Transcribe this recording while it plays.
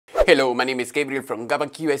Hello, my name is Gabriel from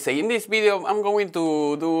GabakUSA. In this video I'm going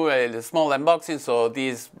to do a small unboxing. So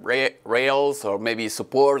these rails, or maybe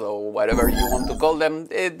support, or whatever you want to call them,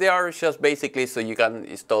 they are just basically so you can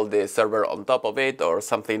install the server on top of it, or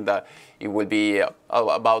something that it will be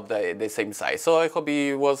about the same size. So I hope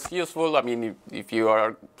it was useful. I mean, if you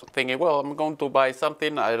are thinking, well, I'm going to buy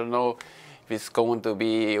something, I don't know if it's going to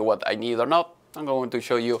be what I need or not, I'm going to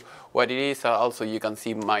show you what it is. Also, you can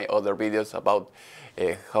see my other videos about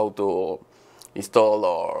how to install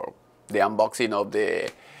or the unboxing of the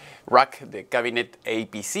rack, the cabinet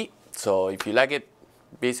APC. So if you like it,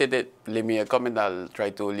 visit it, leave me a comment, I'll try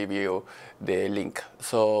to leave you the link.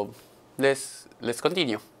 So let's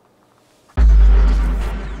continue.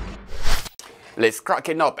 Let's crack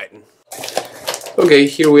it open. Okay,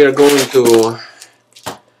 here we are going to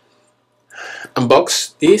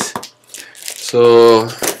unbox this. So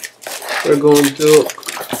we're going to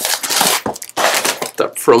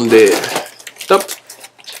start from the top.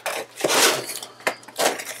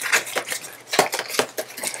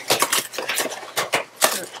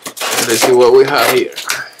 Let's see what we have here.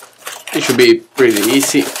 It should be pretty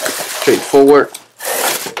easy, straightforward.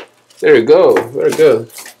 There you go, very good.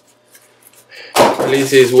 At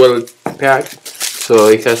least it's well packed, so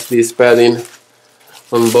it has this padding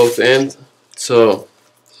on both ends, so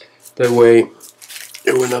that way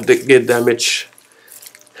it will not get damaged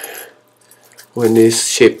when it's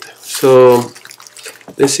shipped. So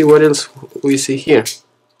let's see what else we see here.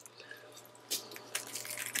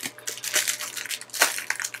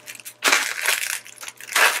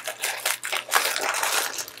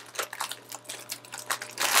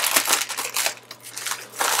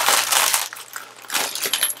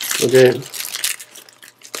 Okay,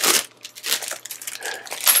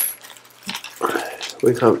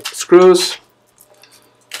 we have screws.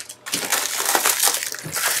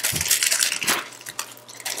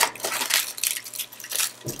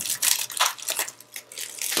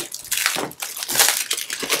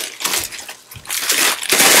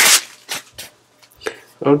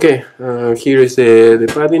 Okay, here is the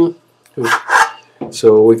padding,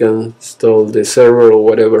 so we can install the server or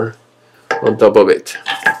whatever on top of it.